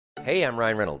Hey, I'm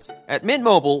Ryan Reynolds. At Mint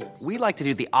Mobile, we like to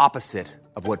do the opposite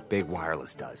of what Big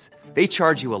Wireless does. They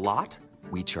charge you a lot,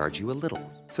 we charge you a little.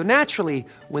 So naturally,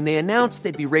 when they announced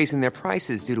they'd be raising their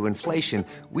prices due to inflation,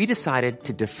 we decided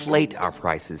to deflate our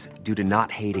prices due to not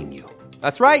hating you.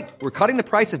 That's right. We're cutting the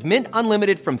price of Mint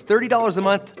Unlimited from $30 a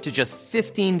month to just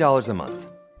 $15 a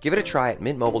month. Give it a try at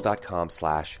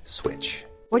mintmobile.com/switch.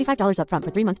 $45 up front for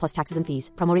 3 months plus taxes and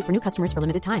fees. Promo rate for new customers for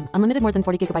limited time. Unlimited more than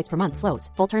 40 gigabytes per month. Slows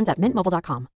full terms at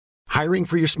mintmobile.com. Hiring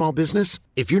for your small business?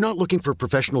 If you're not looking for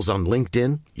professionals on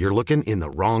LinkedIn, you're looking in the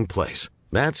wrong place.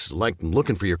 That's like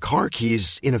looking for your car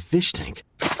keys in a fish tank.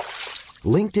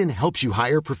 LinkedIn helps you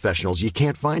hire professionals you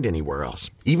can't find anywhere else,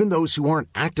 even those who aren't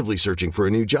actively searching for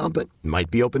a new job but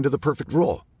might be open to the perfect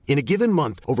role. In a given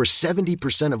month, over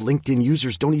 70% of LinkedIn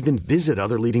users don't even visit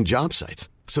other leading job sites.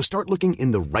 So start looking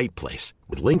in the right place.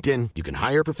 With LinkedIn, you can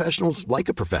hire professionals like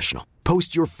a professional.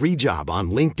 Post your free job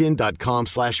on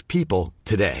linkedin.com/people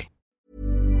today.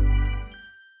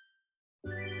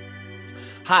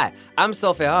 Hi, I'm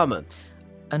Sophie Harmon.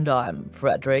 And I'm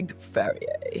Frederick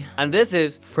Ferrier. And this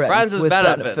is Friends with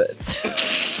Benefits.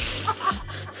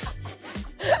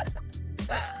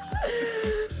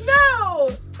 No!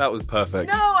 That was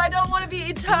perfect. No, I don't want to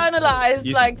be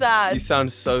eternalized like that. You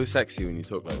sound so sexy when you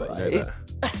talk like that. Right. You know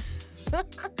that?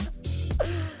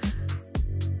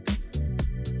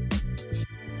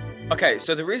 Okay,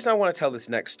 so the reason I want to tell this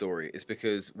next story is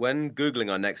because when Googling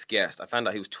our next guest, I found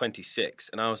out he was 26,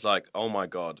 and I was like, oh my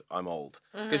God, I'm old.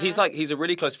 Because he's a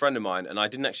really close friend of mine, and I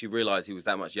didn't actually realize he was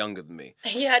that much younger than me.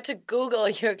 You had to Google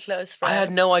your close friend. I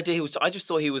had no idea I just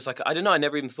thought he was like, I don't know, I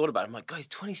never even thought about it. I'm like, God, he's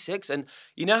 26? And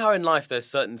you know how in life there's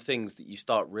certain things that you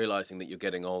start realizing that you're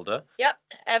getting older? Yep,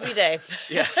 every day.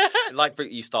 Yeah, like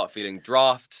you start feeling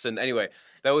drafts, and anyway...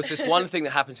 There was this one thing that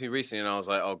happened to me recently, and I was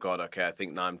like, oh, God, okay, I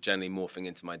think now I'm generally morphing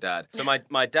into my dad. So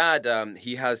my dad,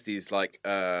 he has these,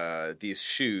 these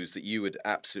shoes that you would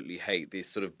absolutely hate, these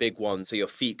sort of big ones, so your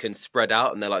feet can spread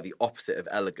out, and they're like the opposite of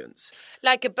elegance.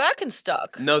 Like a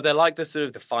Birkenstock? No, they're like the sort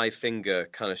of the five-finger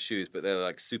kind of shoes, but they're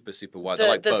like super, super wide. They're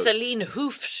like the boats. Celine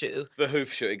hoof shoe. The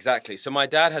hoof shoe, exactly. So my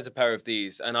dad has a pair of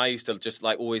these, and I used to just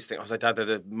like always think, I was like, Dad, they're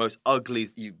the most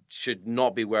ugly, you should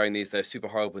not be wearing these, they're super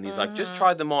horrible. And he's like, just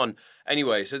try them on.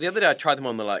 Anyway, so the other day I tried them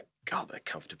on, they're like, God, they're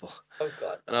comfortable. Oh,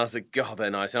 God. And I was like, God,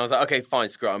 they're nice. And I was like, okay, fine,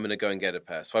 screw it, I'm going to go and get a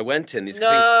pair. So I went in, these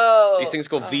things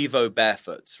called Vivo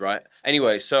Barefoots, right?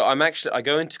 Anyway, so I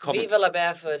go into Covent... Viva la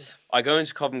Barefoot. I go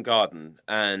into Covent Garden,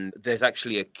 and there's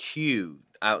actually a queue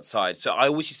outside. So I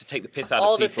always used to take the piss out of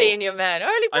people. All the senior men.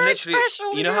 Early bird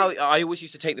special. You know how I always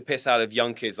used to take the piss out of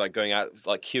young kids, like going out,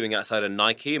 like queuing outside of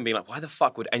Nike and being like, why the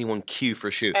fuck would anyone queue for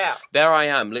a shoe? Yeah. There I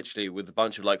am, literally, with a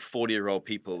bunch of like 40-year-old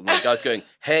people. And the guy's going,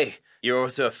 hey, you're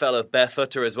also a fellow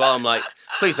barefooter as well. I'm like,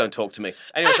 please don't talk to me.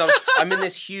 Anyway, so I'm in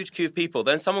this huge queue of people.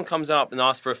 Then someone comes up and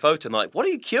asks for a photo. And they're like, what are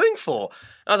you queuing for?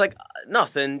 And I was like,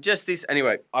 nothing, just these.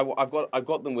 Anyway, I've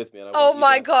got them with me. And oh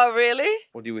my God, really?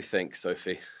 What do we think,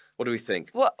 Sophie? What do we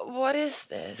think? What is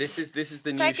this? This is the it's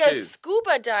new like shoe. It's like a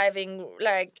scuba diving,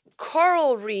 like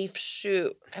coral reef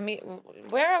shoe. I mean,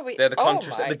 where are we? They're the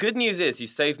contraceptive. The good news is you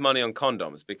save money on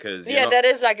condoms because that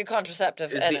is like a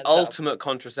contraceptive. It's the ultimate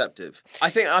contraceptive. I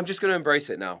think I'm just going to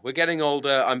embrace it now. We're getting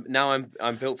older. I'm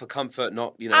built for comfort,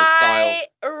 not style. I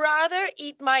rather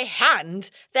eat my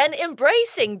hand than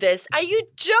embracing this. Are you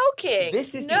joking?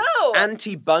 This is the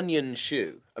anti-bunion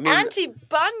shoe. I mean,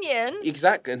 anti-bunion?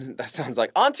 Exactly. That sounds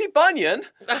like anti-bunion.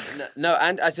 no,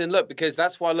 and as in, look, because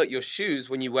that's why, look, your shoes,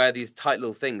 when you wear these tight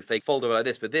little things, they fold over like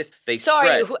this, but they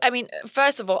spread. I mean,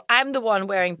 first of all, I'm the one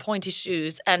wearing pointy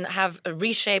shoes and have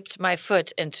reshaped my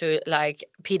foot into, like,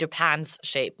 Peter Pan's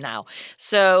shape now.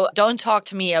 So don't talk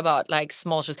to me about, like,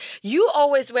 small shoes. You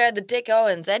always wear the Dick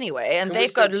Owens anyway, and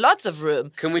they've got lots of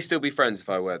room. Can we still be friends if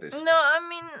I wear this? No, I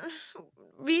mean...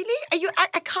 Really?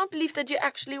 I can't believe that you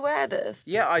actually wear this.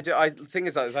 Yeah, I do. The thing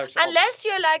is that it's actually... Unless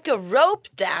you're like a rope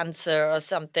dancer or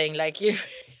something, like you...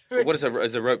 What is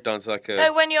a rope dancer like a...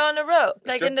 Like when you're on a rope,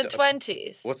 like in the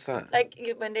 20s. What's that? Like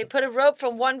when they put a rope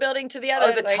from one building to the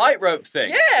other. Oh, the tightrope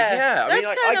thing. Yeah, I mean,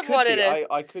 that's kind of what it is.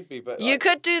 I could be, but... You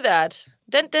could do that.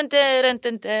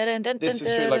 This is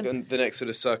true, like the next sort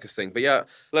of circus thing. But yeah,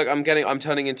 look, I'm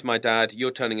turning into my dad.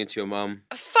 You're turning into your mum.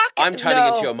 I'm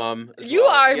turning into your mum. You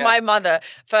are my mother,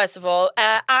 first of all.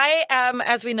 I am,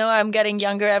 as we know, I'm getting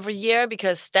younger every year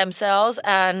because stem cells,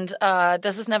 and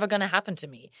this is never going to happen to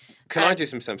me. Can I do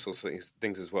some stem cells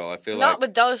things as well? I feel not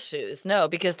with those shoes, no,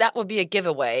 because that would be a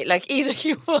giveaway. Like either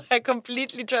you will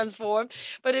completely transform,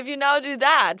 but if you now do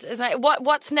that, it's like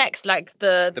what's next? Like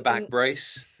the back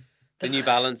brace. The New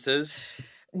Balances.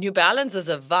 New Balance is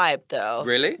a vibe, though.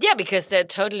 Really? Yeah, because they're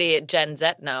totally Gen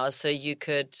Z now, so you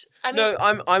could... No,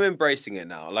 I'm embracing it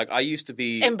now. Like, I used to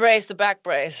be... Embrace the back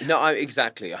brace. No,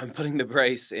 exactly. I'm putting the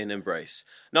brace in embrace.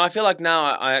 No, I feel like now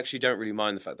I actually don't really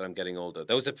mind the fact that I'm getting older.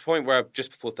 There was a point where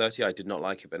just before 30, I did not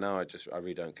like it, but now I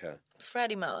really don't care.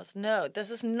 Freddie Mouse, no, this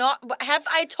is not... Have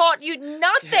I taught you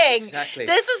nothing? Yeah, exactly.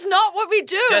 This is not what we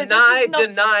do. Deny.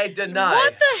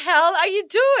 What the hell are you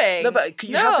doing? No, but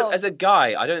you have to, as a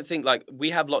guy, I don't think, like, we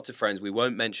have lots of friends, we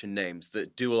won't mention names,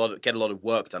 that get a lot of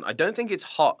work done. I don't think it's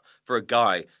hot for a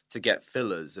guy to get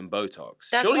fillers and Botox.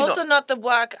 That's Surely also not the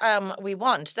work we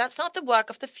want. That's not the work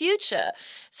of the future.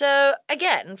 So,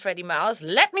 again, Freddie Mouse,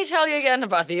 let me tell you again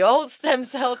about the old stem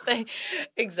cell thing.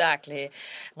 Exactly.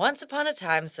 Once upon a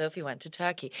time, Sophie went to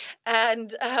Turkey.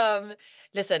 And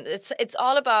listen, it's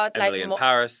all about... Emily in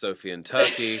Paris, Sophie in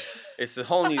Turkey. It's a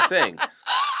whole new thing.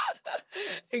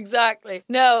 Exactly.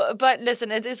 No, but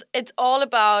listen, it's all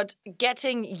about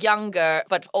getting younger,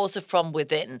 but also from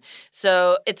within.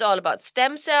 So it's all about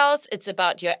stem cells. It's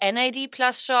about your NAD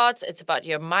plus shots. It's about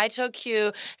your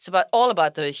MitoQ. It's all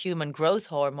about the human growth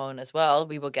hormone as well.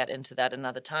 We will get into that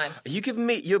another time.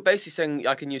 You're basically saying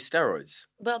I can use steroids.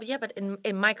 Well, yeah, but in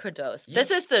microdose. Yeah.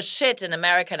 This is the shit in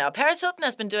America now. Paris Hilton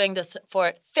has been doing this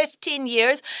for 15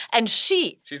 years, and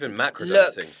she's been macrodosing.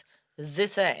 Looks the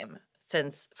same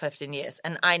since 15 years,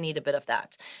 and I need a bit of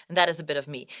that, and that is a bit of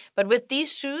me. But with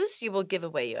these shoes, you will give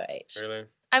away your age. Really?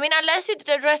 I mean, unless you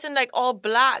dress in like all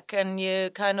black and you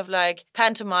kind of like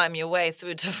pantomime your way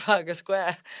through Trafalgar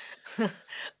Square.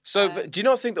 So, but do you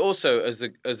not think that also as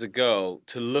a girl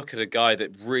to look at a guy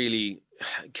that really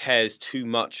cares too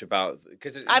much about...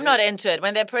 I'm not into it.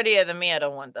 When they're prettier than me, I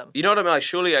don't want them. You know what I mean? Like,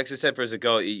 surely, like I said, for as a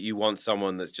girl, you want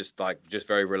someone that's just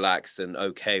very relaxed and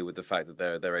okay with the fact that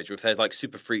they're their age. Or if they're like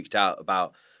super freaked out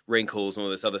about wrinkles and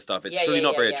all this other stuff, it's surely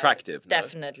not very attractive. No?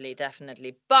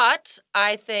 Definitely. But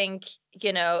I think,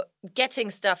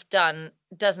 getting stuff done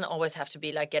doesn't always have to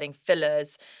be like getting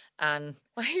fillers. And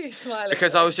why are you smiling?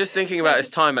 Because I was just thinking about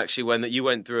this time actually when you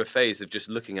went through a phase of just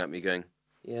looking at me going,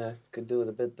 yeah, could do with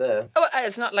a bit there. Oh,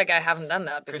 it's not like I haven't done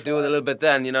that before. Could do with a little bit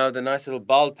then, the nice little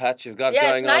bald patch you've got going on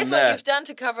there. Yeah, it's nice what you've done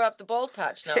to cover up the bald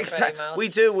patch now, Freddie Mouse. We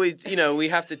do, we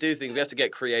have to do things. We have to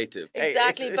get creative.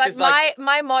 Exactly, Hey, but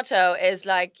my motto is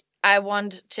like, I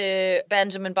want to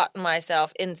Benjamin Button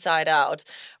myself inside out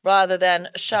rather than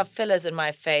shove fillers in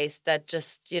my face that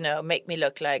just, make me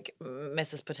look like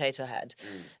Mrs. Potato Head.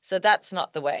 So that's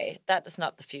not the way. That is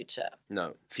not the future.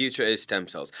 No. Future is stem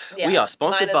cells. Yeah, we are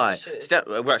sponsored by...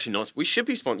 We're actually not. We should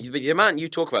be sponsored. The amount you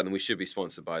talk about them, we should be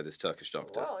sponsored by this Turkish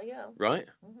doctor. Oh, yeah. Right?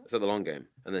 Mm-hmm. Is that the long game?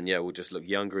 And then, we'll just look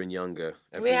younger and younger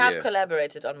every year. We have year.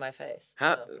 Collaborated on my face.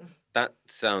 That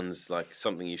sounds like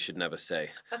something you should never say.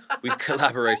 We've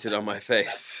collaborated on my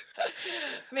face.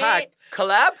 Me,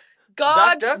 collab?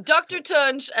 God, Doctor? Dr.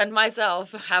 Tunch and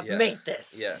myself have made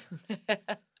this. Yeah.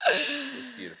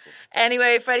 It's beautiful.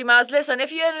 Anyway, Freddie Mouse, listen,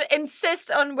 if you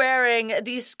insist on wearing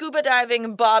these scuba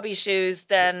diving Barbie shoes,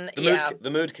 then the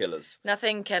mood killers.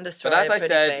 Nothing can destroy But as a I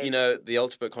pretty said, face. the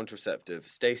ultimate contraceptive.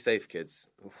 Stay safe, kids.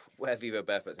 Wear Viva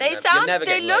Barefoot.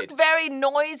 They look very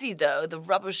noisy though. The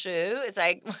rubber shoe. It's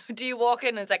like, do you walk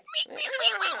in and it's like...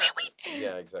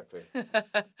 Yeah, exactly.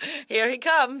 Here he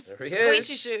comes. There he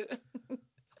Squeegee is. shoe.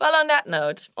 Well, on that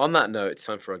note, it's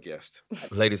time for our guest.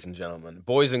 Ladies and gentlemen,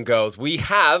 boys and girls, we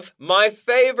have my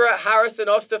favourite Harrison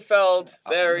Osterfield.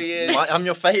 There he is. I'm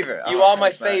your favourite. You are my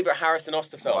favourite Harrison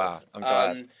Osterfield. Wow, I'm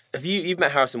glad. You've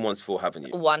met Harrison once before, haven't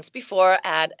you? once before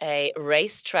at a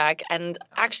racetrack. And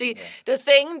actually, the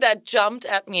thing that jumped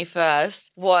at me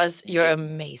first was your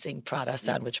amazing Prada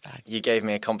sandwich bag. You gave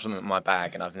me a compliment in my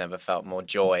bag, and I've never felt more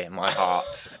joy in my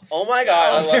heart. Oh my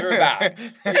God, I love your bag.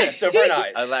 It's super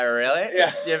nice. I was like, really?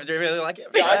 Yeah. Do you really like it?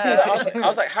 Yeah, I saw that. I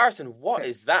was like, Harrison, what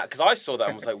is that? Because I saw that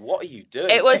and was like, what are you doing?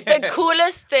 It was the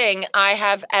coolest thing I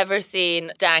have ever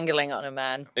seen dangling on a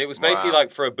man. It was basically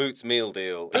like for a Boots meal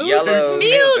deal. A yellow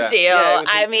meal deal. Yeah,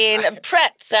 I mean,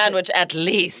 Pret sandwich at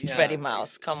least, Freddie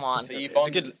Mouse. Come on. So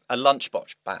it's a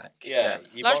lunchbox bag. Yeah.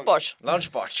 Lunchbox.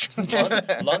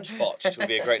 Lunchbox would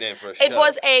be a great name for a show. It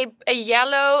was a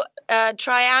yellow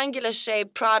triangular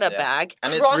shaped Prada bag.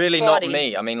 And it's really not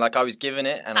me. I mean, like I was given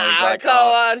it and I was like,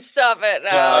 come on, stop it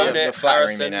now. You're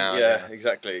flattering me now. Yeah,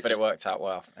 exactly. But it worked out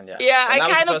well. And Yeah, and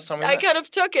I kind of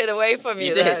took it away from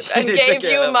you, did. and You gave took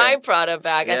it you a my bit. Prada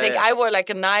bag. I think I wore like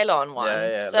a nylon one.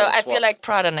 Yeah, so I feel like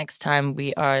Prada next time.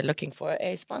 We are looking for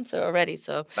a sponsor already.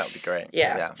 So That would be great.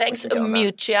 Yeah. Thanks, we can get on that.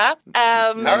 Mutia.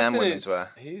 Men and Harrison women's wear.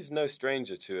 he's no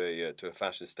stranger to a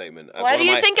fashion statement. Why do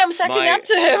you think I'm sucking up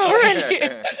to him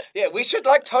already? Yeah, we should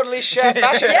like totally share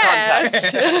fashion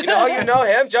contacts. You know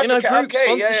him. Just Group okay,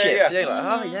 sponsorships.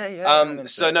 yeah.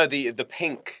 So no, the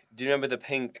pink. Do you remember the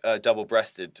pink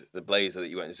double-breasted, the blazer that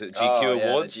you went? Is it GQ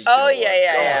Awards? The GQ Oh, Awards.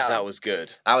 yeah. That was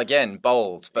good. Now again,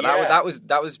 bold, but Yeah.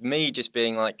 that was me just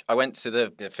being like, I went to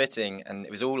the fitting and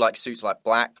it was all like suits like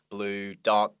black, blue,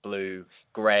 dark blue,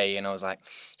 grey, and I was like,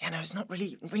 yeah, no, it's not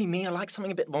really me. I like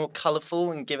something a bit more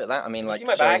colourful and give it that. I mean, like, seen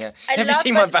my bag? Have you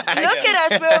seen my bag? Look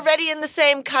at us. We're already in the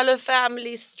same color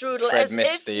family strudel. Fred as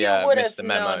missed if the, you would missed have the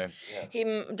memo. known.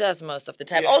 He does most of the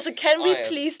time. Yes, Also, can we I am.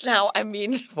 please now? I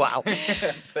mean, wow.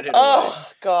 Put it away.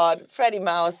 Oh God, Freddie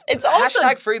Mouse. It's also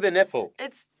Hashtag free the nipple.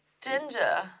 it's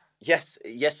ginger. Yes,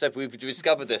 Seth, we've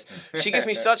discovered this. She gives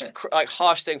me such like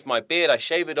harsh thing for my beard. I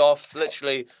shave it off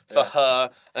literally for her.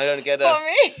 And I don't get a... For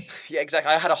me? Yeah,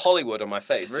 exactly. I had a Hollywood on my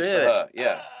face just for Really? her.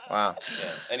 Yeah. Wow.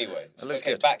 Anyway, so, looks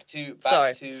okay, good. back to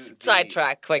Sorry, the...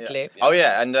 sidetrack quickly. Oh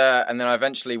yeah, and then I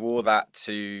eventually wore that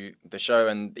to the show,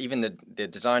 and even the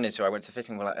designers who I went to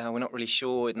fitting were like, "Oh, we're not really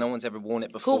sure. No one's ever worn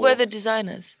it before." Who were the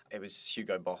designers? It was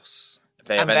Hugo Boss.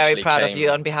 They I'm very eventually proud of came- you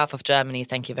on behalf of Germany.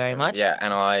 Thank you very much. Yeah,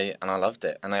 and I loved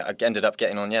it, and I ended up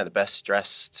getting on the best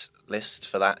dressed list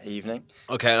for that evening.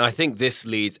 Okay, and I think this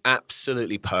leads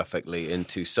absolutely perfectly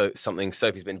into something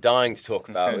Sophie's been dying to talk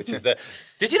about, which is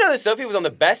did you know that Sophie was on the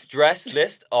best dressed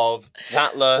list of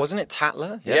Tatler? Wasn't it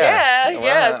Tatler? Yeah.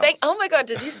 Wow. Oh my God,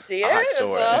 did you see it? I as saw it.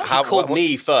 well? He called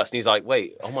me first, and he's like,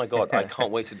 "Wait, oh my God, I can't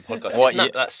wait to the podcast." What Isn't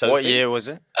year? That's Sophie? What year was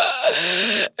it?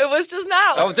 It was just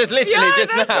now. Oh, just literally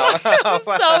just now. I'm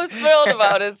so thrilled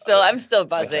about it still. I'm still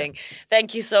buzzing.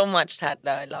 Thank you so much,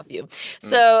 Tatler. I love you.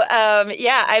 So,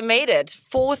 I made it.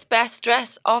 Fourth best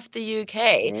dress of the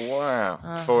UK.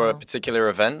 Wow. For a particular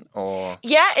event, or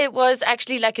Yeah, it was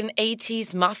actually like an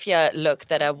 80s mafia look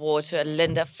that I wore to a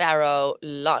Linda Farrow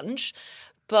lunch.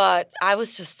 But I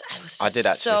was just I did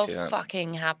actually so see that.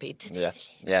 fucking happy. Did you?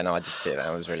 yeah, no, I did see it. That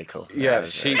was really cool. Yeah, It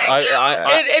was, she.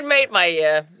 It made my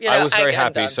year. You know, I was very I'm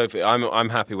happy. done. Sophie, I'm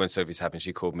happy when Sophie's happy.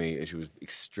 She called me and she was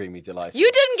extremely delighted.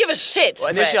 You didn't give a shit. Well,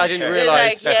 initially, Fred. I didn't It was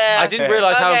realize. like, yeah. I didn't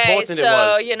realize how important it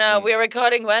was. So, you know, we're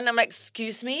recording when? I'm like,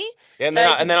 excuse me? Yeah, and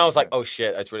then I was like, oh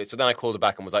shit, that's really. So then I called her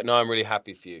back and was like, no, I'm really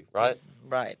happy for you, right?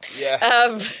 Right.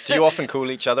 Yeah. Do you often call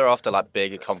each other after like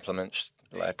big accomplishments?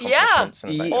 Like accomplishments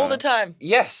and things? all the time.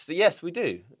 Yes, we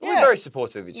do. We're Yeah. very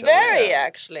supportive of each other. Very,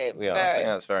 actually. We are. Very. Yeah,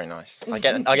 that's very nice. I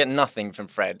get nothing from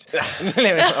Fred. I'll be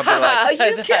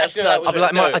like, You catch that. I'll be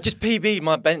like, I just PB'd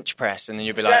my bench press, and then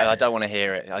you'll be like, I don't want to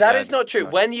hear it. That is not true.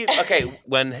 When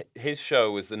his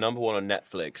show was the number one on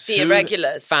Netflix, The who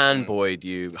Irregulars. fanboyed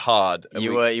you hard. And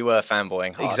You were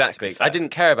fanboying hard, to be exactly. fair. I didn't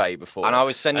care about you before, And I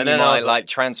was sending And you then I my was like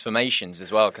transformations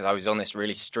as well, because I was on this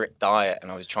really strict diet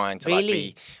and I was trying to like Really?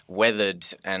 be weathered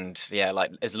and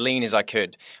like as lean as I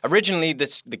could. Originally,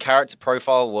 the character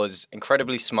profile was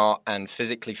incredibly smart and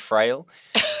physically frail.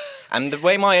 And the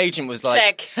way my agent was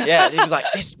like, Check. yeah, he was like,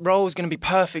 this role is going to be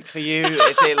perfect for you.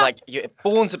 It's like you're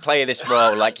born to play this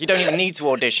role. Like you don't even need to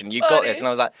audition. You've got this. And I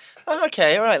was like, oh,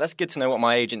 okay, all right, that's good to know what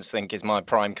my agents think is my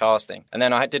prime casting. And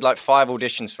then I did like 5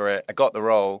 auditions for it. I got the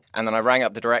role, and then I rang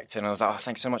up the director and I was like, oh,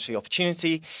 thanks so much for the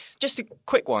opportunity. Just a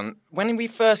quick one. When we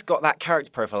first got that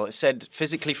character profile, it said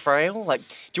physically frail. Like,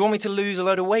 do you want me to lose a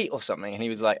load of weight or something? And he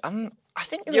was like, I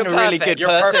think you're a really perfect. good You're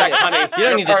person. perfect, honey. You don't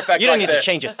You're need to. perfect You don't like need to this.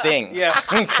 change a thing. Yeah.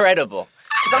 Incredible.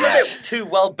 Because I'm a bit too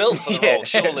well built for the Yeah, role.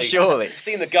 Surely, surely. You've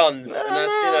seen the guns, and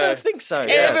that's I don't think so. It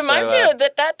Yeah, reminds so, me of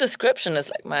that description is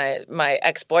like my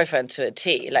ex-boyfriend to a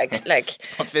T. Like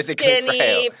physically skinny,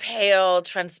 frail. pale,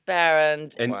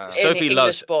 transparent, And Wow. Sophie English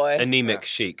loves boy. anemic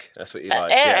chic. That's what you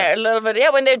like. A little bit, yeah.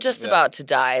 When they're just about to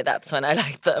die, that's when I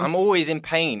like them. I'm always in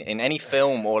pain in any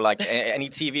film or like any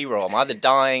TV role. I'm either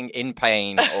dying, in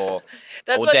pain, or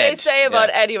That's or what dead. they say about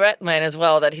Yeah. Eddie Redmayne as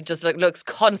well. That he just looks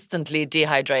constantly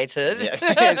dehydrated.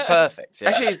 Yeah, it's perfect. Yeah,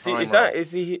 Actually, it's prime is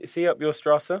role. he up your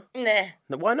Strasser? Nah.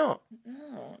 No, why not?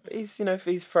 No. He's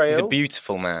frail. He's a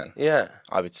beautiful man. Yeah.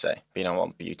 I would say. But you don't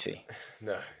want beauty.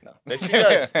 No, she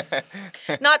does.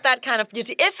 Not that kind of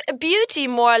beauty. If beauty,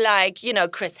 more like, you know,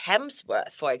 Chris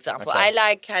Hemsworth, for example. Okay. I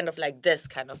like kind of like this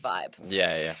kind of vibe.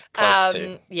 Yeah. Close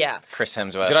to Yeah. Chris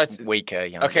Hemsworth. Did I- weaker,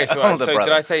 younger. Okay, so older did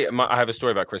brother. I say I have a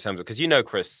story about Chris Hemsworth? Because you know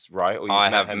Chris, right? Or you've I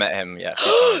have him? met him, a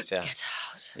few times, yeah. Get out.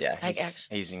 Yeah, Like,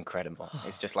 he's incredible.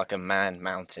 He's just like a man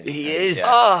mountain. He is. Yeah.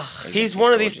 Oh, He's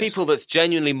one of these gorgeous. people that's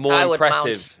genuinely more I would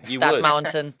impressive. mount You that would.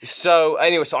 mountain. So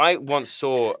anyway, I once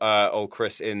saw old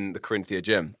Chris in the Corinthia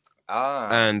gym.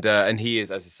 And he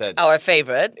is, as I said, Our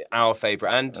favorite.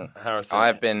 And Harrison.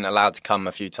 I've been allowed to come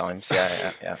a few times.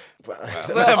 Yeah. We're all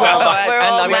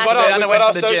and I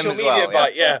went to the gym as well.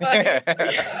 Bite, yeah.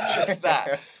 Just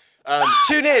that.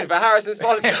 Tune in for Harrison's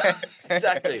podcast.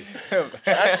 Exactly.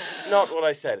 That's not what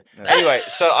I said. Anyway,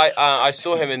 so I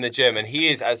saw him in the gym, and he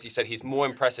is, as you said, he's more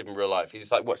impressive in real life.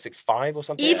 He's like, what, 6'5" or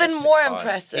something? Even more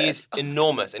impressive. He's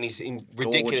enormous, and he's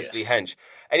ridiculously hench.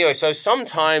 Anyway, so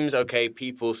sometimes,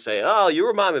 people say, oh, you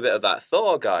remind me a bit of that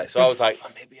Thor guy. So I was like,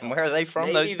 maybe. And where are they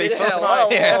from, those maybe people?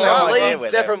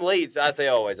 They're from Leeds, as they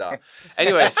always are.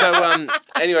 Anyway, so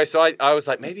I was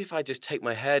like, maybe if I just take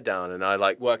my hair down and I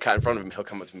like work out in front of him, he'll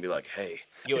come up to me and be like, hey.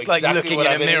 It's like looking in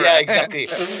a mirror. Yeah, exactly.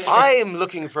 I am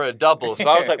looking for a double. So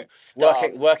I was like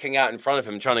working out in front of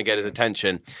him, trying to get his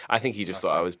attention. I think he just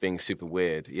thought I was being super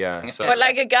weird. Yeah. So. But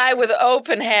like a guy with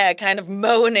open hair kind of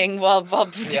moaning while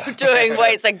doing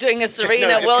weights, like doing a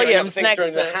Serena Williams next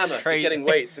to the hammer, just getting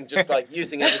weights and just like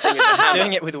using everything as a hammer.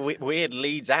 Doing it with a weird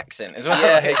Leeds accent as well.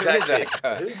 Yeah, exactly.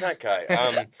 Who's that guy?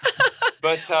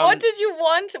 But what did you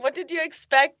want? What did you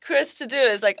expect Chris to do?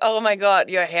 It's like, oh my God,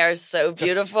 your hair is so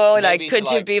beautiful. Like,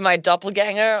 could you be my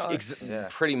doppelganger?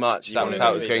 Pretty much. That was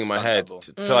how it was going in my head.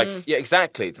 So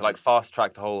exactly. To like fast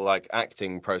track the whole like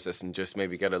acting process and just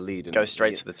maybe get a lead and go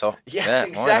straight to the top. Yeah,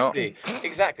 exactly.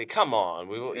 Exactly. Come on,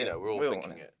 we're all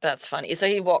thinking it. That's funny. So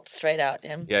he walked straight out.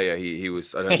 Yeah. He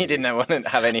was. He didn't want to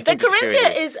have anything. The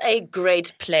Corinthia is a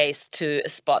great place to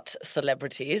spot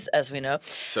celebrities, as we know.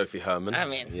 Sophie Herman. I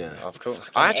mean, yeah, of course.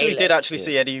 I did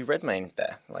see Eddie Redmayne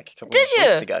there, like a couple of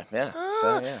weeks ago. Yeah.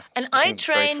 So yeah. And I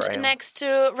trained next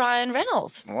to Ryan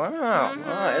Reynolds. Wow.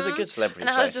 It was a good celebrity. And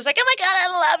I was just like, oh my God, I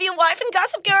love you, wife and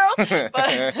Gossip Girl.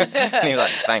 And he was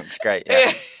like, thanks, great.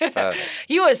 Yeah.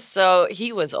 He was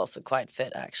also quite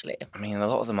fit, actually. I mean, a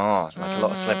lot of them are. Like, a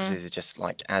lot of celebrities are just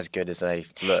like as good as they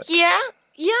look.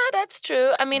 Yeah, that's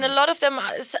true. I mean, a lot of them,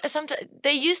 sometimes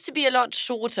they used to be a lot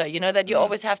shorter, you know, that you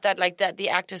always have that, like that the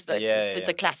actors,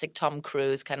 the classic Tom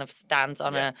Cruise kind of stands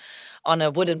on a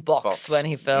wooden box when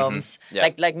he films.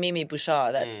 Mm-hmm. Like Mimi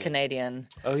Bouchard, that Canadian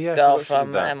girl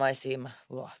from MIC.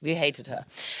 We hated her.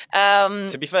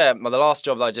 To be fair, the last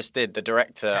job that I just did, the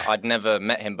director, I'd never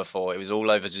met him before. It was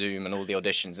all over Zoom and all the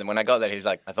auditions. And when I got there, he was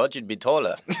like, I thought you'd be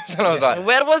taller. And I was like...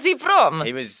 Where was he from?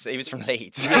 He was from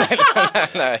Leeds. No,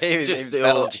 he was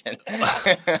Belgian.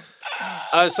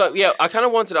 I kind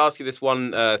of wanted to ask you this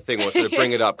one thing, or sort of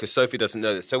bring it up, because Sophie doesn't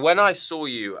know this. So when I saw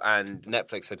you, and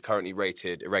Netflix had currently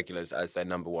rated Irregulars as their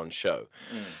 #1 show,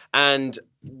 and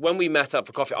when we met up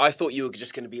for coffee, I thought you were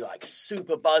just going to be like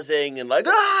super buzzing and like,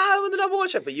 I'm the #1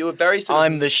 show, but you were very sort of...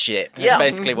 I'm the shit. That's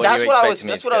basically what you expected me to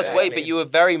That's what I was waiting, but you were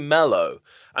very mellow.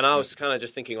 And I was kind of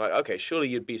just thinking like, okay, surely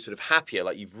you'd be sort of happier.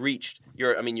 Like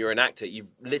you're an actor. You've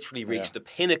literally reached the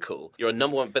pinnacle. You're a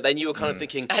 #1. But then you were kind of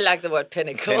thinking... I like the word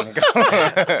pinnacle.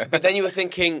 But then you were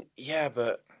thinking,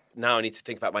 but now I need to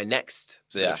think about my next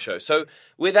sort of show. So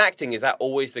with acting, is that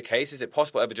always the case? Is it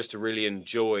possible ever just to really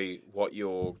enjoy what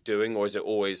you're doing, or is it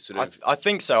always sort of... I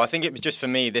think so. I think it was just for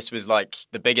me, this was like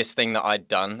the biggest thing that I'd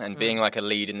done, and being like a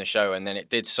lead in the show, and then it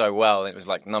did so well. It was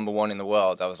like #1 in the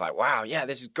world. I was like, wow, yeah,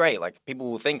 this is great. Like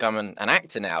people will think I'm an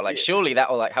actor now. Like surely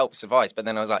that will like help suffice. But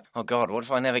then I was like, oh God, what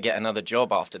if I never get another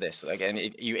job after this? Like, and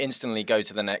you instantly go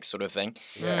to the next sort of thing.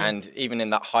 Yeah. And even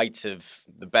in that height of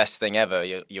the best thing ever,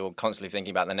 you're constantly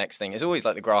thinking about the next thing. It's always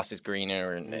like the grass is greener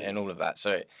and all of that.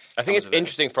 So I think it's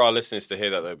interesting for our listeners to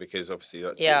hear that, though, because obviously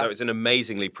that's an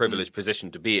amazingly privileged position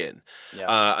to be in.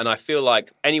 Yeah. And I feel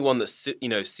like anyone that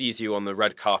sees you on the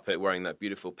red carpet wearing that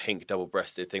beautiful pink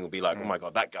double-breasted thing will be like, oh my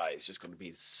God, that guy is just going to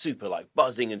be super like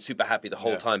buzzing and super happy the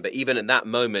whole time. But even in that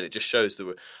moment, it just shows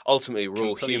that ultimately we're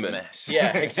all human. Mess.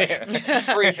 Yeah, exactly.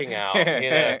 Freaking out, you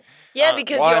know. Yeah,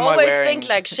 because you always think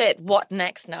like, shit, what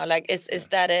next now? Like, is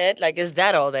that it? Like, is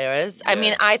that all there is? I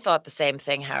mean, I thought the same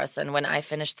thing, Harrison. When I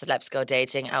finished Celebs Go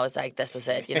Dating, I was like, this is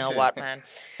it. You know what, man?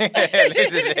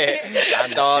 This is it.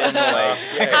 Start on the way.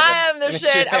 I am the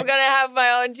shit. I'm going to have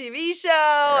my own TV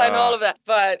show and all of that.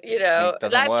 But, you know,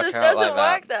 life just doesn't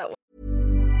work that way.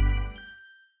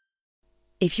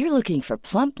 If you're looking for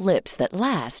plump lips that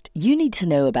last, you need to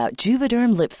know about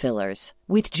Juvederm lip fillers.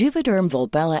 With Juvederm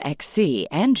Volbella XC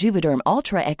and Juvederm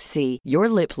Ultra XC, your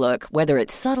lip look, whether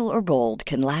it's subtle or bold,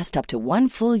 can last up to 1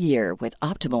 full year with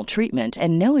optimal treatment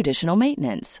and no additional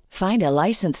maintenance. Find a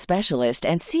licensed specialist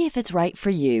and see if it's right for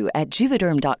you at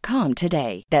Juvederm.com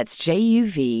today. That's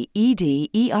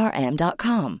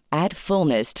JUVEDERM.com. Add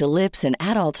fullness to lips in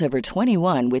adults over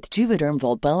 21 with Juvederm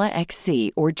Volbella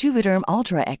XC or Juvederm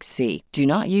Ultra XC. Do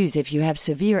not use if you have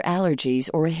severe allergies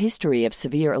or a history of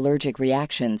severe allergic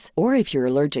reactions, or if you're you're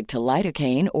allergic to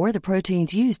lidocaine or the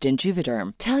proteins used in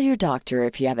Juvederm. Tell your doctor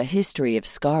if you have a history of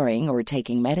scarring or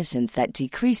taking medicines that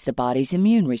decrease the body's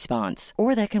immune response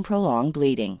or that can prolong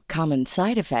bleeding. Common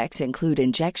side effects include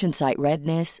injection site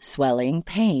redness, swelling,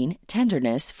 pain,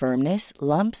 tenderness, firmness,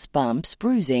 lumps, bumps,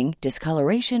 bruising,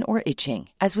 discoloration, or itching.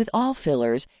 As with all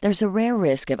fillers, there's a rare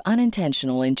risk of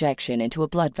unintentional injection into a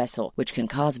blood vessel, which can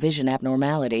cause vision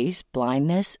abnormalities,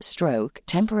 blindness, stroke,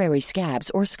 temporary scabs,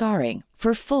 or scarring.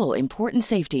 For full, important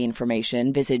safety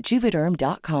information, visit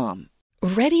Juvederm.com.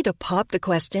 Ready to pop the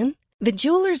question? The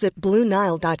jewelers at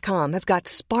BlueNile.com have got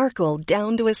sparkle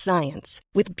down to a science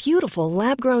with beautiful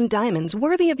lab-grown diamonds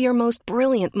worthy of your most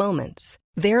brilliant moments.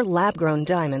 Their lab-grown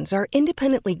diamonds are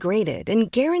independently graded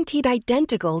and guaranteed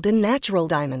identical to natural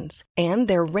diamonds, and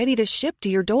they're ready to ship to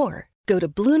your door. Go to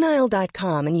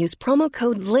BlueNile.com and use promo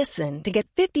code LISTEN to get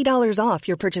 $50 off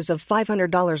your purchase of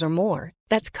 $500 or more.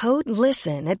 That's code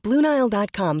LISTEN at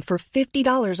BlueNile.com for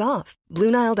 $50 off.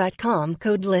 BlueNile.com,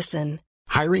 code LISTEN.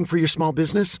 Hiring for your small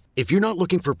business? If you're not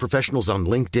looking for professionals on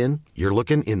LinkedIn, you're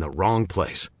looking in the wrong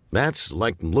place. That's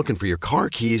like looking for your car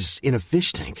keys in a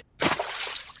fish tank.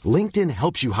 LinkedIn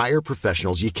helps you hire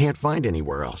professionals you can't find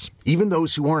anywhere else, even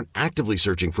those who aren't actively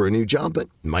searching for a new job but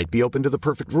might be open to the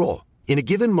perfect role. In a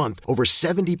given month, over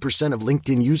 70% of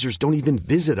LinkedIn users don't even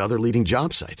visit other leading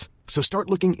job sites. So start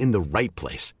looking in the right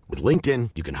place. With LinkedIn,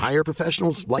 you can hire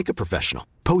professionals like a professional.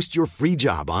 Post your free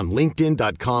job on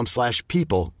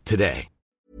linkedin.com/people today.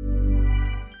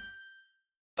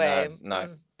 No.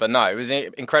 But no, it was an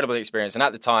incredible experience. And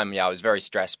at the time, I was very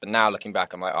stressed. But now looking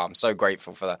back, I'm like, I'm so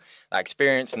grateful for that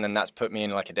experience. And then that's put me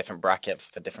in like a different bracket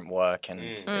for different work, and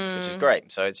which is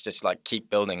great. So it's just like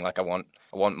keep building. Like I want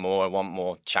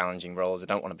more challenging roles. I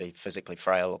don't want to be physically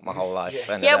frail my whole life.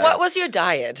 And, what was your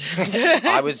diet?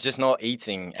 I was just not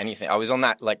eating anything. I was on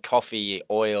that like coffee,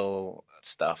 oil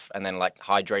stuff, and then like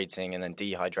hydrating and then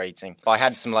dehydrating. But I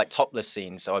had some like topless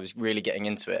scenes, so I was really getting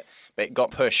into it. But it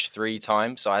got pushed 3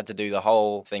 times, so I had to do the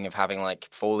whole thing of having like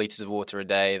 4 liters of water a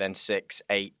day, then 6,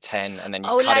 8, 10, and then you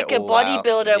cut like it a all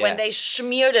bodybuilder out. when they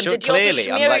smeared them. Sure, Did you also clearly,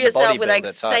 smear like yourself with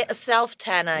like type. a self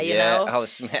tanner? You Yeah, know, I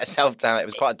was self-tanner. It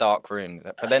was quite a dark room,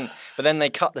 but then they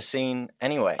cut the scene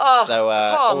anyway. Oh, so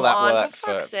all that on, work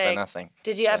for for nothing.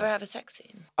 Did you ever have a sex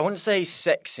scene? I wouldn't say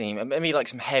sex scene. Maybe like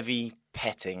some heavy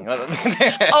petting. I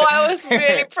was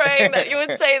really praying that you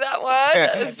would say that word.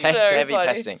 That was very heavy funny.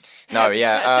 petting. No,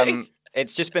 yeah.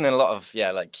 It's just been a lot of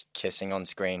like kissing on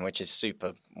screen, which is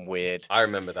super weird. I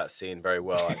remember that scene very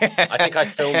well. I think I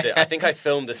filmed it. I think I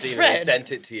filmed the scene and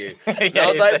sent it to you. And I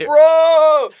was like,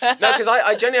 bro! No, because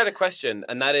I genuinely had a question,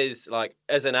 and that is like,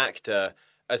 as an actor,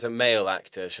 as a male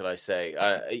actor, shall I say,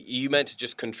 you meant to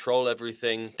just control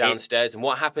everything downstairs. And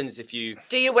what happens if you...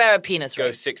 Do you wear a penis ring?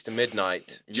 Go 6 to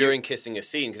midnight during kissing a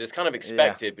scene? Because it's kind of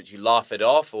expected, but you laugh it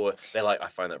off, or they're like, I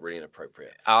find that really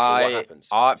inappropriate. What happens?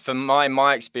 For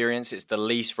my experience, it's the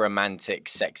least romantic,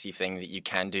 sexy thing that you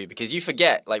can do. Because you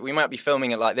forget, like, we might be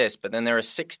filming it like this, but then there are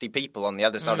 60 people on the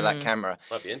other side of that camera.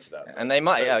 Might be into that. And they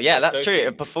might, that's true,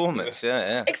 a performance,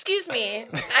 yeah. Excuse me.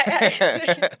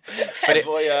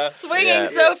 But Swinging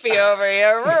Sophie over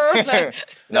here.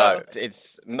 No,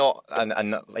 it's not.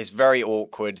 It's very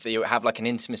awkward. You have like an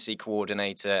intimacy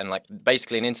coordinator, and like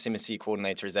basically an intimacy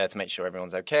coordinator is there to make sure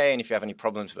everyone's okay. And if you have any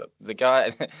problems, but the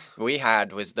guy we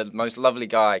had was the most lovely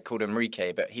guy called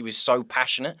Enrique, but he was so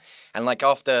passionate. And like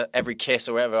after every kiss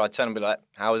or whatever, I'd turn and be like,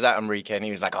 "How was that, Enrique?" And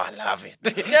he was like, "Oh, I love it.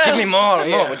 Give me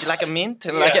more. Would you like a mint?"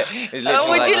 And like,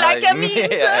 would you like a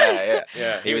mint?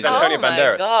 Yeah. He was Antonio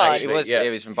Banderas. Actually. He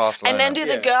was from Barcelona. And then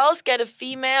do the girls get a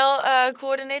female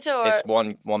coordinator? Or? It's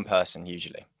one person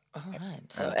usually. All right.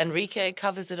 So Enrique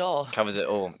covers it all. Covers it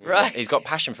all. Right. He's got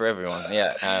passion for everyone.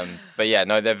 Yeah. But yeah,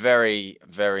 no, they're very,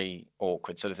 very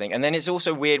awkward sort of thing. And then it's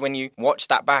also weird when you watch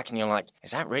that back and you're like,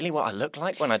 is that really what I look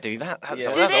like when I do that? That's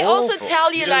Do they also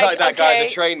tell you like that guy, the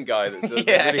train guy that's really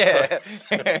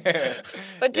close.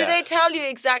 But do they tell you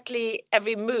exactly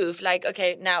every move? Like,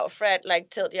 okay, now Fred,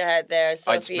 like tilt your head there.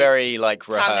 Sophie, it's very like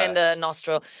rehearsed. Tongue in the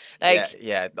nostril. Like,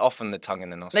 yeah, often the tongue in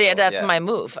the nostril. Yeah, that's my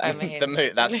move. I mean, the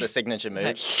move. That's the signature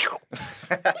move.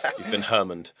 You've been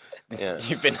Hermaned. Yeah.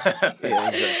 You've been Hermaned. Yeah,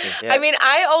 exactly. Yeah. I mean,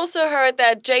 I also heard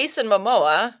that Jason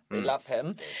Momoa, we love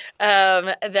him,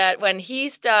 that when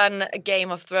he's done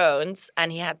Game of Thrones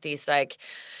and he had these like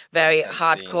very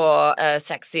hardcore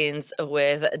sex scenes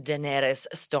with Daenerys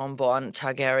Stormborn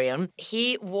Targaryen,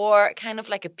 he wore kind of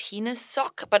like a penis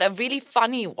sock, but a really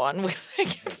funny one with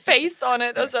like a face on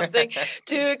it or something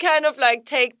to kind of like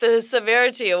take the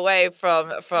severity away from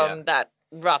that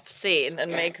rough scene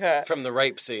and make her... From the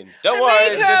rape scene. Don't worry,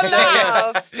 it's just...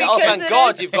 Oh, thank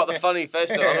God you've got the funny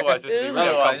face on, otherwise this would be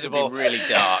really uncomfortable. It'd be really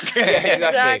dark.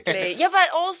 Exactly. Yeah, but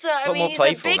also, I mean, he's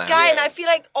a big guy, and I feel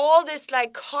like all this,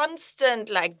 like, constant,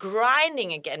 like,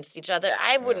 grinding against each other,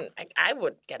 I wouldn't... Like, I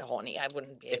would get horny. I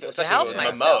wouldn't be able to help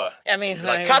myself. I mean...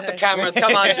 Like, cut the cameras.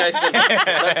 Come on, Jason.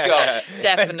 Let's go.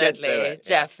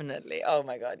 Definitely. Oh,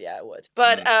 my God. Yeah, I would.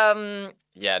 But,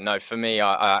 Yeah, no, for me,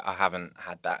 I haven't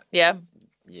had that. Yeah?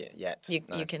 Yet.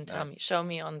 You can tell me. Show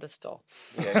me on the store.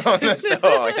 Yes. On the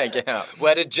store, yeah, get out.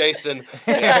 Where did Jason...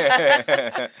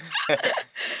 Yeah,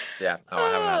 I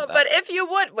haven't had that. But if you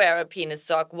would wear a penis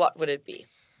sock, what would it be?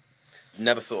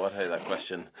 Never thought I'd hear that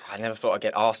question. I never thought I'd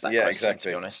get asked that question, exactly. to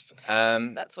be honest.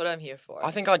 That's what I'm here for.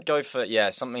 I think I'd go for,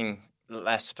 something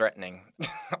less threatening.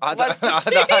 I don't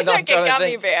like a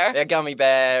gummy bear? A gummy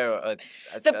bear.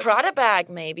 The Prada bag,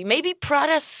 maybe. Maybe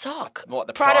Prada sock. What,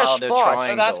 the Prada Prada Sport. triangle?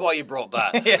 So that's why you brought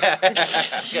that. Yeah.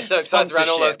 Get so excited around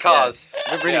all those cars.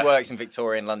 Yeah. It really works in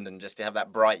Victorian London just to have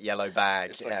that bright yellow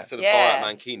bag. It's like a sort of Borat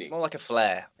mankini. More like a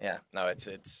flare. Yeah. No,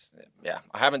 it's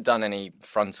I haven't done any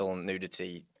frontal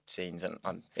nudity scenes, and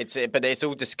but it's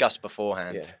all discussed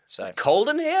beforehand. Yeah. So it's cold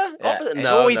in here. Yeah. It's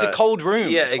always a cold room.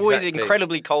 Yeah, it's always an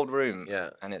incredibly cold room. Yeah,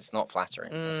 and it's not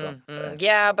flattering. That's all.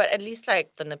 Yeah, but at least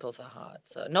like the nipples are hard,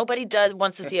 so nobody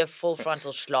wants to see a full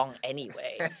frontal schlong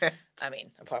anyway. I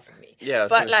mean, apart from me. Yeah,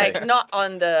 but like not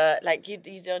on the like you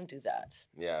don't do that.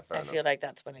 Yeah, fair enough. I feel like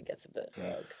that's when it gets a bit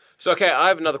rogue. So okay, I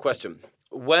have another question.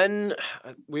 When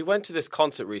we went to this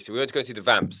concert recently, we went to go see the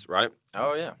Vamps, right?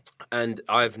 Oh, yeah. And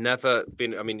I've never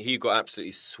been... I mean, he got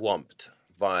absolutely swamped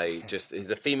by just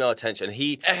the female attention.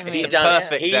 He perfect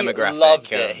demographic. He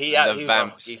loved it. The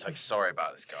Vamps. He's like, sorry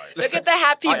about this, guys. Look at the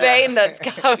happy vein that's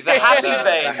coming. The happy vein.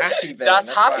 The happy vein. That's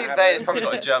happy vein. It's probably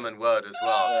got a German word as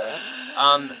well.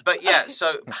 But yeah,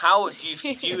 so how do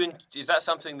you is that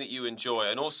something that you enjoy?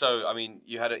 And also, I mean,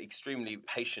 you had an extremely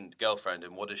patient girlfriend,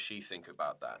 and what does she think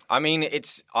about that? I mean,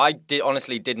 I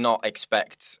honestly did not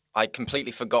expect... I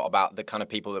completely forgot about the kind of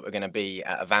people that were going to be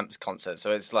at a Vamps concert.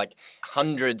 So it's like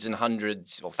hundreds and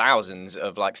hundreds or thousands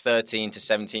of like 13 to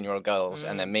 17-year-old girls,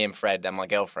 and then me and Fred and my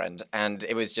girlfriend. And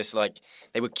it was just like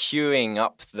they were queuing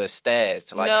up the stairs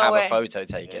to have a photo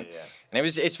taken. Yeah. And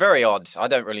it's very odd. I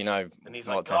don't really know. And he's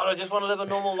like, God, I just want to live a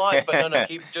normal life. But no,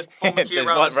 just form a queue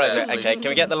around the stairs, okay, can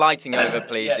we get the lighting over,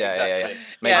 please? Yeah.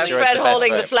 Make sure Fred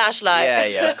holding the flashlight.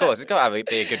 Yeah, of course. It's got to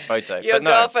be a good photo. Your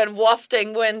girlfriend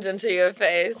wafting wind into your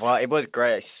face. Well, it was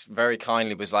Grace very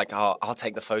kindly was like, oh, I'll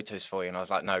take the photos for you. And I was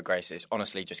like, no, Grace, it's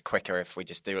honestly just quicker if we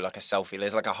just do like a selfie.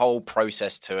 There's like a whole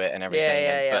process to it and everything.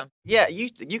 Yeah. But yeah,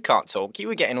 you can't talk. You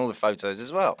were getting all the photos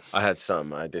as well. I had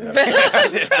some. I did have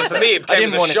some. For me, it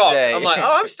became a shock. I'm like,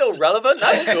 I'm still relevant.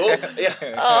 That's cool. Yeah.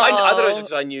 I thought it was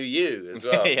because I knew you as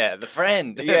well. Yeah, the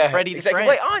friend. Yeah, Freddie the friend.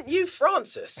 Wait, aren't you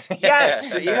Francis?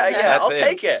 Yes. Yeah. I'll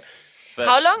take it. But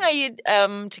how long are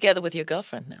you together with your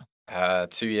girlfriend now?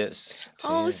 2 years.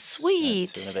 Sweet.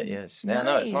 2.5 years. Nice. Yeah,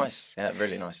 no, it's nice. Yeah,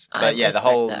 really nice. But yeah, the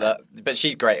whole. But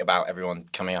she's great about everyone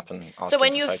coming up and asking. So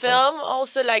when you photos. film,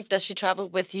 also like, does she travel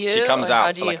with you? She comes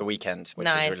out for like a weekend, which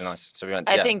is really nice. So we went.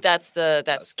 I think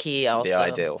that's key. Also, the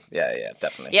ideal. Yeah,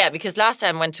 definitely. Yeah, because last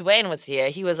time when Tuane was here,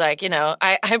 he was like,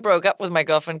 I broke up with my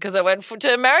girlfriend because I went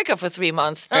to America for 3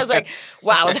 months. I was like,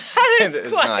 wow, that is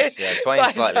it's nice. Yeah,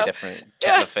 Tuane's slightly different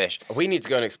kettle of fish. We need to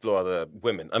go and explore other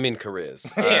women. I mean, careers,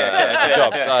 jobs.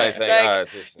 I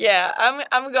think,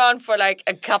 I'm gone for like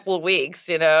a couple weeks,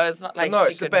 It's not like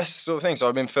it's the best sort of thing. So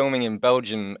I've been filming in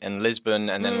Belgium and Lisbon,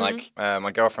 and then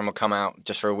my girlfriend will come out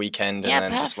just for a weekend, and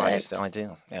then just like it's the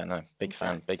ideal. Yeah, no, big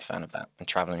fan of that, and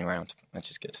traveling around,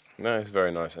 which is good. No, it's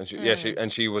very nice,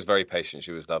 and she was very patient.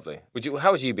 She was lovely.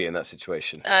 How would you be in that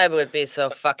situation? I would be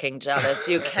so fucking jealous.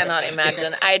 You cannot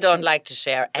imagine. I don't like to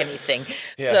share anything.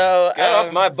 Yeah. So get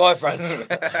off my boyfriend.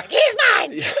 He's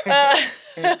mine.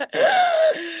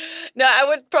 No, I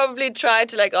would probably try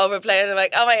to like overplay it. I'm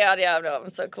like, oh my God, I'm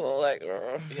so cool. Like,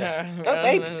 no,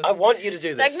 babe, I want you to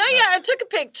do this. Like, no, I took a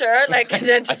picture, like, and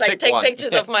then just like take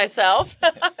pictures of myself.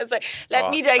 It's like, let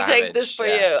me take this for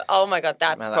you. Oh my God,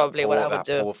 that's probably what I would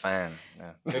do. Poor fan.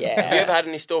 Yeah. Have you ever had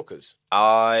any stalkers?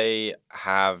 I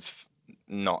have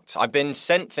not. I've been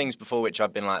sent things before which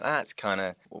I've been like, that's kind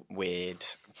of weird.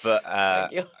 But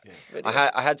I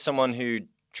had someone who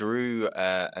drew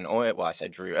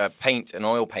paint an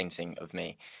oil painting of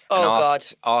me and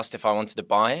asked if I wanted to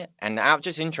buy it, and out of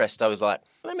just interest I was like,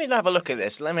 let me have a look at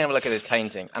this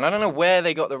painting. And I don't know where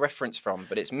they got the reference from,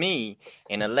 but it's me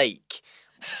in a lake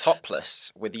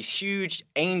topless with these huge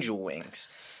angel wings,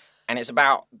 and it's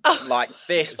about like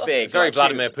this big. Very like,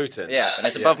 Vladimir Putin. Yeah, and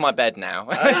it's above my bed now.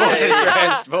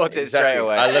 Bought it straight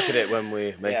away. I look at it when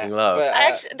we're making love. But,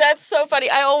 Actually, that's so funny.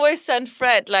 I always send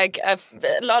Fred, like, a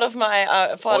lot of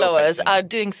my followers are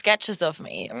doing sketches of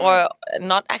me. Or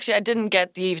not, actually, I didn't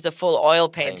get the full oil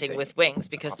painting with wings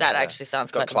because that actually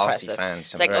sounds quite classy impressive.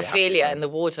 fans. It's like Ophelia in the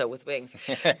water with wings.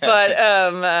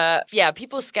 But, yeah,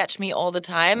 people sketch me all the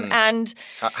time. And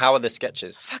how are the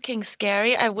sketches? fucking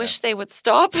scary. I wish they would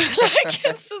stop. Like,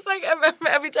 it's just like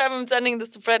every time I'm sending this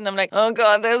to Fred and I'm like, oh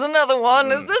God, there's another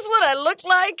one. Is this what I look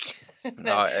like?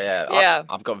 Yeah.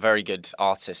 I've got very good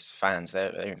artist fans. They're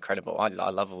incredible. I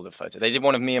love all the photos. They did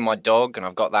one of me and my dog, and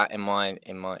I've got that in my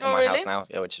really? house now,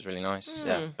 which is really nice.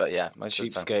 Yeah, but yeah, most of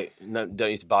the time. Cheapskate. No, don't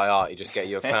need to buy art. You just get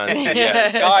your fans.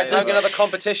 Guys, having another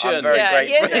competition. I'm very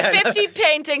grateful. Here's 50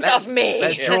 paintings of me.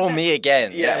 Let's draw me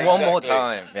again. One more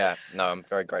time. Yeah, no, I'm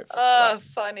very grateful. Oh,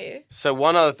 funny. So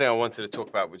one other thing I wanted to talk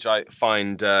about, which I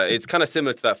find it's kind of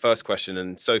similar to that first question,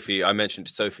 and Sophie, I mentioned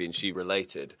to Sophie, and she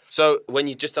related. So when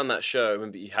you just done that show,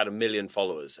 remember you had 1 million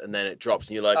followers, and then it drops,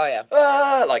 and you're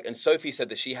like, and Sophie said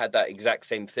that she had that exact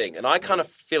same thing, and I kind of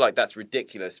feel like that's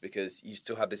ridiculous because you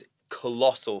still have this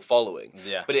colossal following.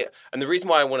 Yeah. And the reason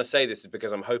why I want to say this is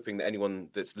because I'm hoping that anyone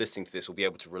that's listening to this will be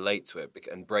able to relate to it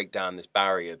and break down this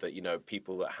barrier that, you know,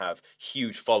 people that have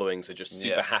huge followings are just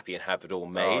super happy and have it all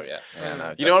made.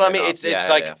 You know what I mean? It's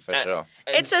like for sure.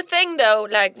 It's a thing though,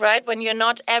 like, right, when you're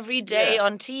not every day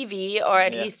on TV, or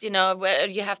at least, you know, where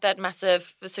you have that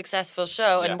massive successful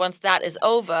show, and once that is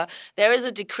over, there is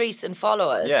a decrease in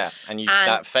followers. Yeah, and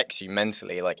that affects you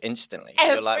mentally, like, instantly.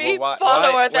 Every you're like, well,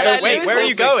 follower that I wait, lose. where are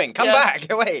you going? Come back.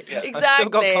 Wait. Exactly. I've still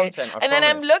got content, I and then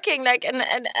I'm promise. looking, like,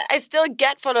 and I still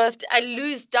get followers. I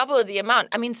lose double the amount.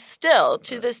 I mean, still,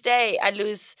 to this day, I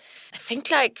lose, I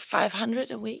think, like 500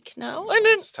 a week now. And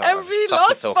then every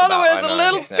lost follower is a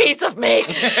little piece of me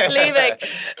leaving.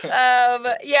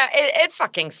 It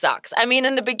fucking sucks. I mean,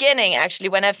 in the beginning, actually,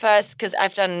 when I first, because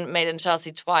I've done Made in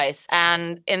Chelsea twice,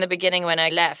 and in the beginning when I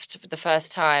left for the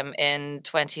first time in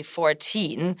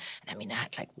 2014, I mean, I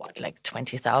had like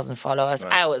 20,000 followers.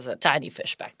 Right. I was a tiny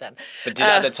fish back then. But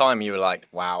at the time you were like,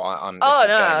 wow, I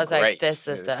was great. Like, this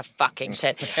is the fucking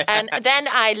shit. And then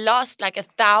I lost like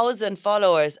 1,000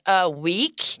 followers a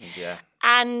week. Yeah.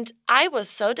 And I was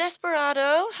so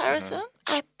desperado, Harrison,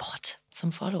 I bought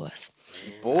some followers.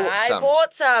 I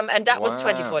bought some, and that was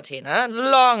 2014.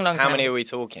 Long time. How many are we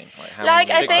talking? Like,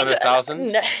 I think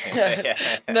 600,000.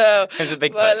 No, it was a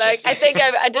big but purchase. like, I think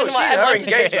I didn't want. Her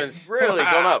engagement's really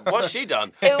gone up. What's she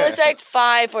done? It was like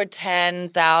 5,000 or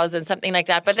 10,000, something like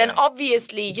that. But then,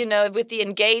 obviously, you know, with the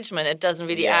engagement, it doesn't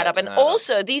really add up. And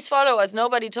also, these followers,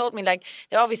 nobody told me, like,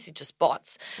 they're obviously just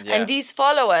bots. Yeah. And these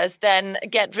followers then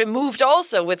get removed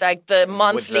also with like the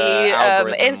monthly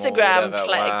Instagram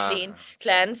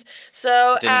cleanse.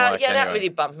 So, that really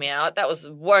bumped me out. That was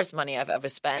the worst money I've ever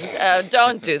spent.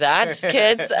 Don't do that,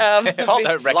 kids. Don't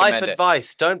recommend Life it.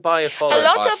 advice: don't buy a follower.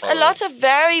 A lot of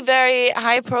very, very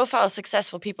high-profile,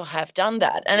 successful people have done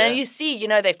that, and then you see, you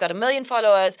know, they've got 1 million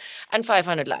followers and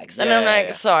 500 likes, and I'm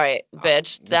like, sorry,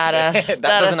 bitch, that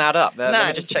doesn't add up. Let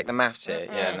me just check the maths here.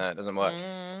 Yeah, no, it doesn't work.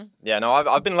 Yeah, no,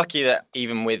 I've been lucky that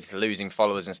even with losing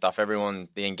followers and stuff, the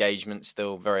engagement's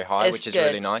still very high, which is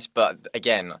really nice. But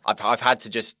again, I've had to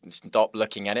just stop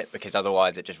looking at it because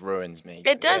otherwise it just ruins me.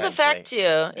 It does affect you,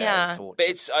 yeah. But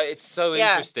it's so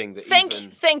interesting that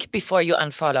think before you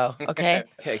unfollow, okay?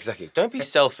 Yeah, exactly. Don't be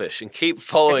selfish and keep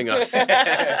following us.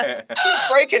 Keep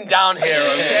breaking down here,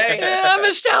 okay? Yeah, I'm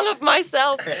a shell of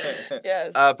myself.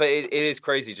 Yes. But it is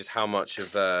crazy just how much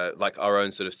of like our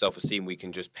own sort of self-esteem we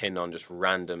can just pin on just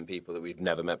random people that we've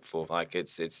never met before. Like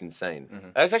it's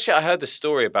insane. I heard the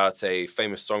story about a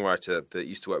famous songwriter that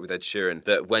used to work with Ed Sheeran,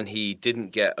 that when he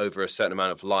didn't get over a certain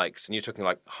amount of likes, and you're talking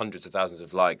like hundreds of thousands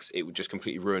of likes, it would just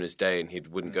completely ruin his day and he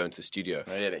wouldn't go into the studio.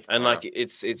 Really? And like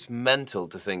it's mental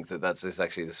to think that that's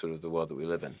actually the sort of the world that we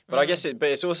live in. But I guess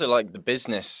it's also like the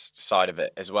business side of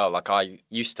it as well. Like I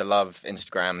used to love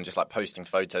Instagram and just like posting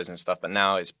photos and stuff, but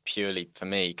now it's purely for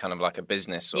me kind of like a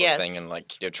business sort of thing, and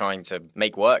like you're trying to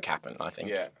make work happen, I think.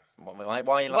 Yeah. Why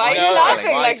are you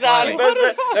laughing like that?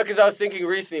 No, because I was thinking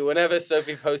recently, whenever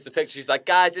Sophie posts a picture, she's like,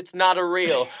 guys, it's not a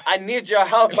reel. I need your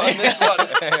help on this one.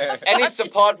 Any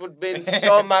support would mean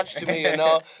so much to me, you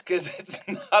know, because it's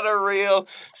not a reel.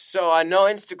 So I know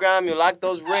Instagram, you like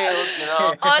those reels, you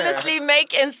know. Honestly, make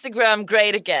Instagram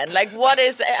great again. Like,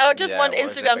 I just want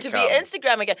Instagram to be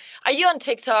Instagram again. Are you on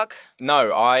TikTok?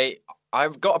 No, I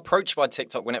got approached by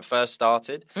TikTok when it first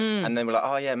started, and they were like,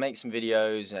 "Oh yeah, make some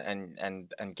videos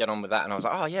and get on with that." And I was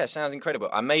like, "Oh yeah, sounds incredible."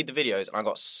 I made the videos and I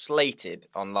got slated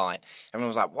online. Everyone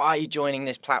was like, "Why are you joining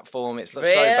this platform? It's so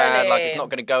bad, like it's not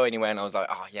going to go anywhere." And I was like,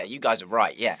 "Oh yeah, you guys are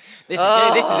right. Yeah, this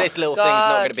little thing's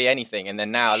not going to be anything." And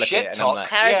then now I look at it and I'm like,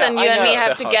 Harrison, you and me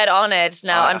have to get on it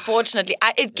now. Unfortunately,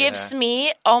 it gives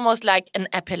me almost like an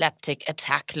epileptic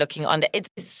attack looking on it.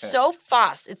 It's so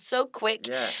fast. It's so quick.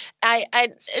 Yeah.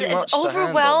 It's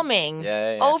overwhelming.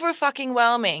 Over fucking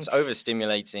whelming. It's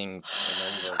overstimulating.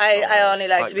 I only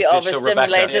like to be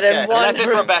overstimulated. Unless it's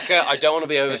Rebecca, I don't want to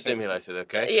be overstimulated,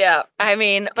 okay? Yeah. I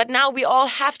mean, but now we all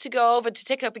have to go over to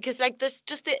TikTok because like there's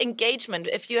just the engagement.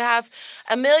 If you have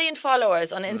 1 million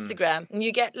followers on Instagram and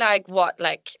you get like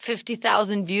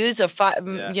 50,000 views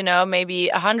or maybe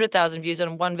 100,000 views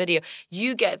on one video,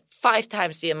 you get 5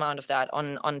 times the amount of that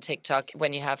on TikTok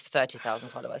when you have 30,000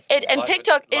 followers. And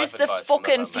TikTok is the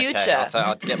fucking future. Okay, I'll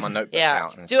have to get my notebook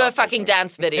out. And do a fucking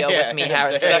dance video with me,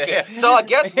 Harrison. Exactly. So I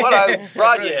guess what I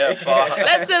brought you here for.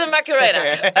 Let's do the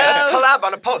Macarena. Collab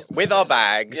on a post. With our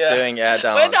bags, doing air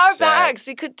dance. With our bags,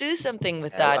 we could do something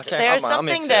with that. Okay, There's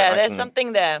something there. There's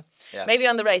something there. Yeah. Maybe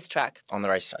on the racetrack. On the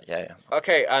racetrack, yeah.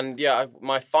 Okay, and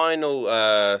my final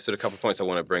sort of couple of points I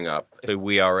want to bring up. The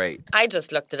We Are 8. I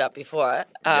just looked it up before,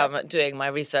 doing my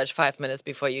research 5 minutes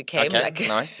before you came. Okay,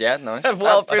 nice.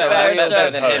 Well prepared.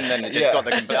 Better than him, then just got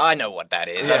the complete. I know what that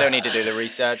is. I don't need to do the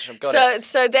research. I've got it.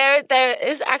 So there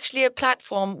is actually a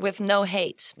platform with no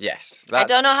hate. Yes. I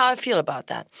don't know how I feel about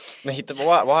that.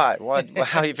 Why?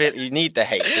 How you feel? You need the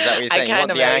hate. Is that what you're saying? You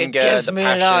want the anger, the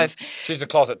passion. Life. She's a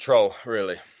closet troll,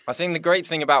 really. I think the great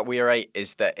thing about We Are 8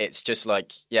 is that it's just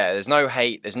like, there's no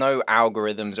hate, there's no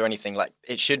algorithms or anything. Like,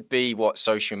 it should be what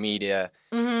social media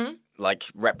like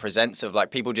represents of like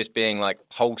people just being like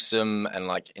wholesome and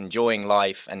like enjoying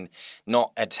life and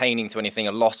not attaining to anything,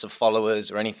 a loss of followers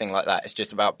or anything like that. It's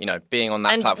just about, being on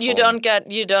that platform. And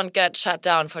you don't get shut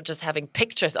down for just having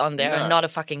pictures on there and not a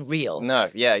fucking reel.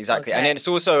 No, yeah, exactly. Okay. And it's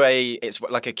also it's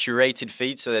like a curated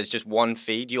feed, so there's just one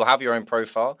feed. You'll have your own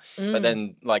profile, but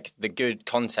then like the good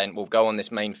content will go on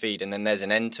this main feed and then there's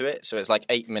an end to it. So it's like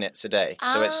 8 minutes a day.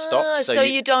 So it stops. So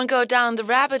you don't go down the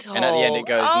rabbit hole. And at the end it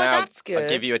goes, now that's good. I'll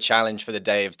give you a challenge for the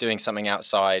day of doing something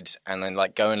outside and then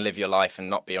like go and live your life and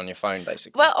not be on your phone,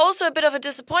 basically. Well, also a bit of a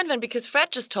disappointment because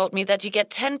Fred just told me that you get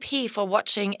 10p for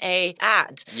watching a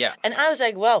ad. Yeah. And I was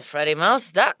like, well, Freddie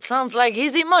Mouse, that sounds like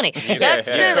easy money. Let's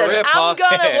do this. I'm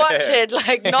going to watch it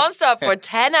like nonstop for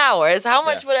 10 hours. How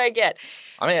much would I get?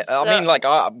 I mean, like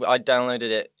I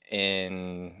downloaded it at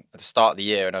the start of the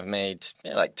year and I've made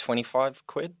like 25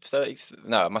 quid, 30.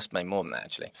 No, I must have made more than that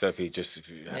actually. So if you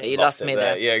lost me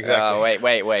there. Yeah, exactly.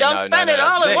 Wait. Don't spend it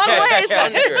all in one way.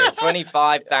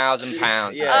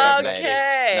 £25,000.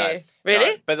 Okay.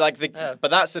 Really? No, but like but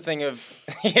that's the thing of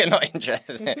you're not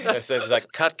interested. So it was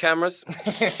like cut cameras.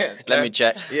 Let me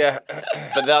check. Yeah.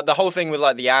 But the whole thing with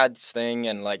like the ads thing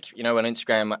and like on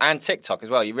Instagram and TikTok as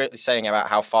well, you're really saying about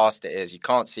how fast it is. You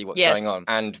can't see what's going on.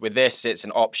 And with this, it's an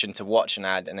option to watch an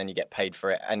ad and then you get paid for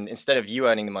it. And instead of you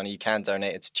earning the money, you can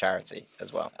donate it to charity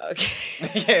as well. Okay.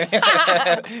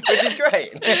 Which is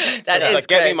great. That is like,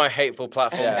 get me my hateful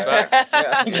platforms back.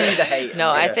 Give me the hate. No,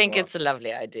 I think it's a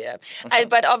lovely idea.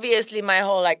 But obviously my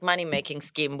whole like money making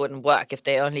scheme wouldn't work if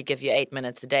they only give you 8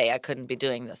 minutes a day. I couldn't be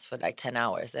doing this for like 10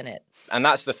 hours in it. And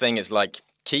that's the thing is like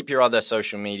keep your other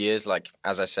social medias, like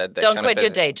as I said. Don't quit your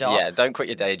day job. Yeah, don't quit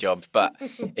your day job. But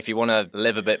if you want to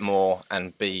live a bit more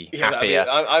and be happier,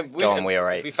 go on We Are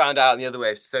 8. We found out the other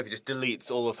way, Sophie just deletes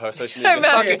all of her social media.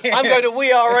 I'm going to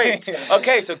We Are 8.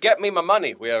 Okay, so get me my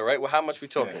money. We Are 8. Well, how much are we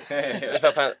talking?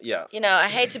 Yeah. I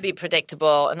hate to be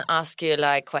predictable and ask you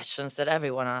like questions that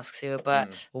everyone asks you,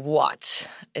 but what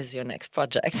is your next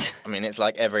project? I mean, it's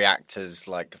like every actor's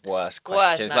like worst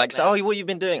question. It's like, so, what have you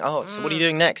been doing? Oh, so what are you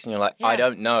doing next? And you're like, I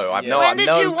don't know. When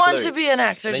did you want to be an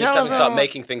actor? Then you start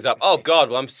making things up. Oh God,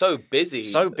 well I'm so busy.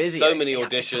 So many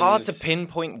auditions. It's hard to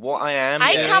pinpoint what I am.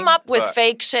 I come up with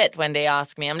fake shit when they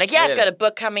ask me. I'm like, I've got a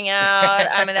book coming out.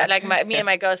 I mean, like me and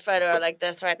my ghostwriter are like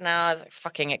this right now. It's like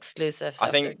fucking exclusive. I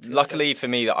think luckily for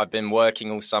me that I've been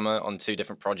working all summer on 2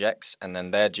 different projects, and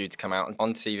then they're due to come out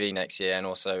on TV next year and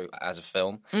also as a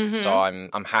film. Mm-hmm. So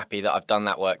I'm happy that I've done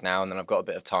that work now, and then I've got a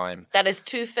bit of time. That is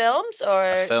 2 films or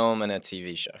a film and a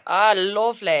TV show. Ah,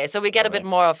 lovely. So we get a bit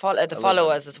more of the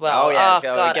followers as well. Oh, yeah.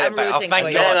 God, I'm rooting for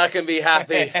you. Then I can be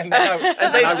happy. And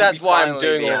basically that's why I'm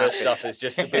doing all this stuff, is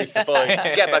just to boost the following.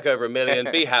 Get back over 1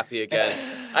 million, be happy again.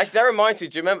 Actually, that reminds me.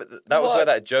 Do you remember that was where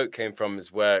that joke came from?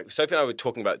 Is where Sophie and I were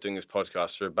talking about doing this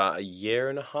podcast for about a year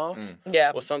and a half,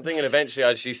 or something. And eventually,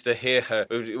 I just used to hear her.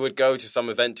 We would go to some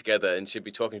event together, and she'd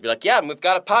be talking. She'd be like, "Yeah, and we've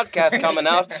got a podcast coming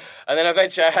out." And then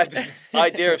eventually, I had this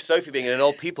idea of Sophie being in an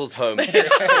old people's home,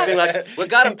 being like, "We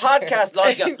got a podcast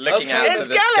launching, looking out to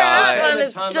the sky.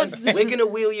 It's just... We're gonna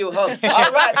wheel you home.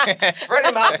 All right,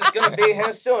 Freddie Mouse is gonna be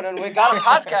here soon, and we got a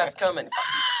podcast coming.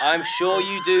 I'm sure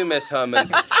you do, Miss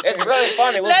Herman. It's really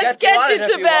funny. Let's get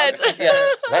you to bed. Yeah.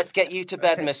 Let's get you to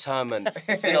bed, Miss Herman.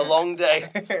 It's been a long day.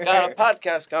 Got a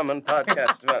podcast coming.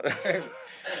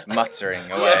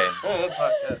 Muttering away.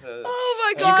 Oh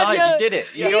my God! You guys, you did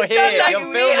it. You're here. Like You're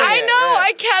filming I it. know. Yeah.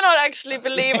 I cannot actually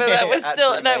believe it. That we're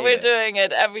still Actually that made we're it. doing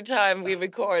it every time we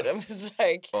record. It was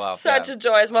like Wow, such a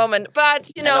joyous moment.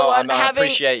 But you know what? I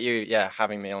appreciate you,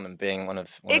 having me on and being one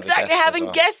of the exactly guests having as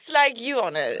well. guests like you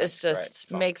on it. It's just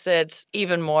makes it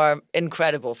even more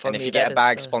incredible for me. And if you get a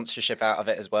bag sponsorship out of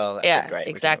it as well, that'd be great.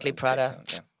 Exactly, Prada.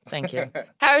 Thank you.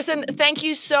 Harrison, thank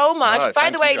you so much. No,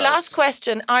 By the way, you guys. last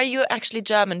question. Are you actually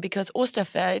German? Because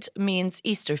Osterfield means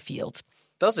Easterfield.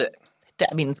 Does it?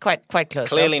 I mean, it's quite close.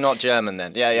 Clearly not German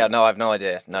then. Yeah, no, I have no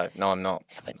idea. No, I'm not.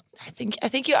 I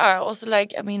think you are also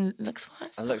like, I mean,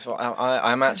 looks-wise.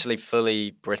 I'm actually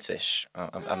fully British.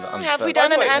 Have we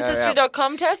done an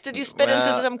Ancestry.com test? Did you spit into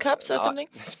some cups or something?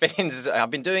 Spit into... I've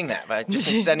been doing that, but I've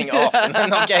just been sending it off and then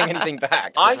not getting anything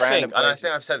back. I think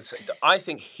I've said this, I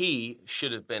think he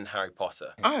should have been Harry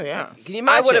Potter. Oh, yeah. Can you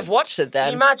imagine? I would have watched it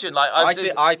then. Can you imagine? Like,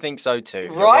 I think so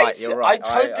too. Right? You're right.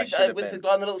 I totally think with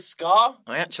the little scar.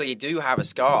 I actually do have a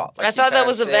scar. I thought that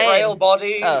was a vein. Frail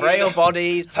body. Frail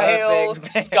bodies, pale,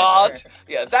 perfect. scarred.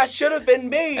 Yeah, that should have been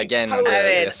me. Again,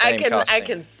 I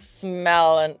can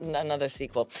smell another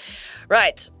sequel.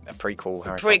 Right. A prequel,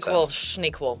 Harry Prequel, Potter.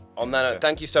 schnequel. On that note,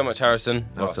 thank you so much, Harrison.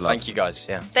 Lots of love. Thank you, guys.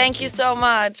 Yeah. Thank you so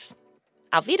much.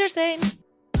 Auf Wiedersehen.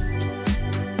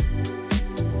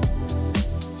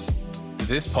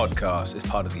 This podcast is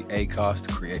part of the Acast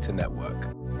Creator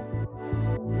Network.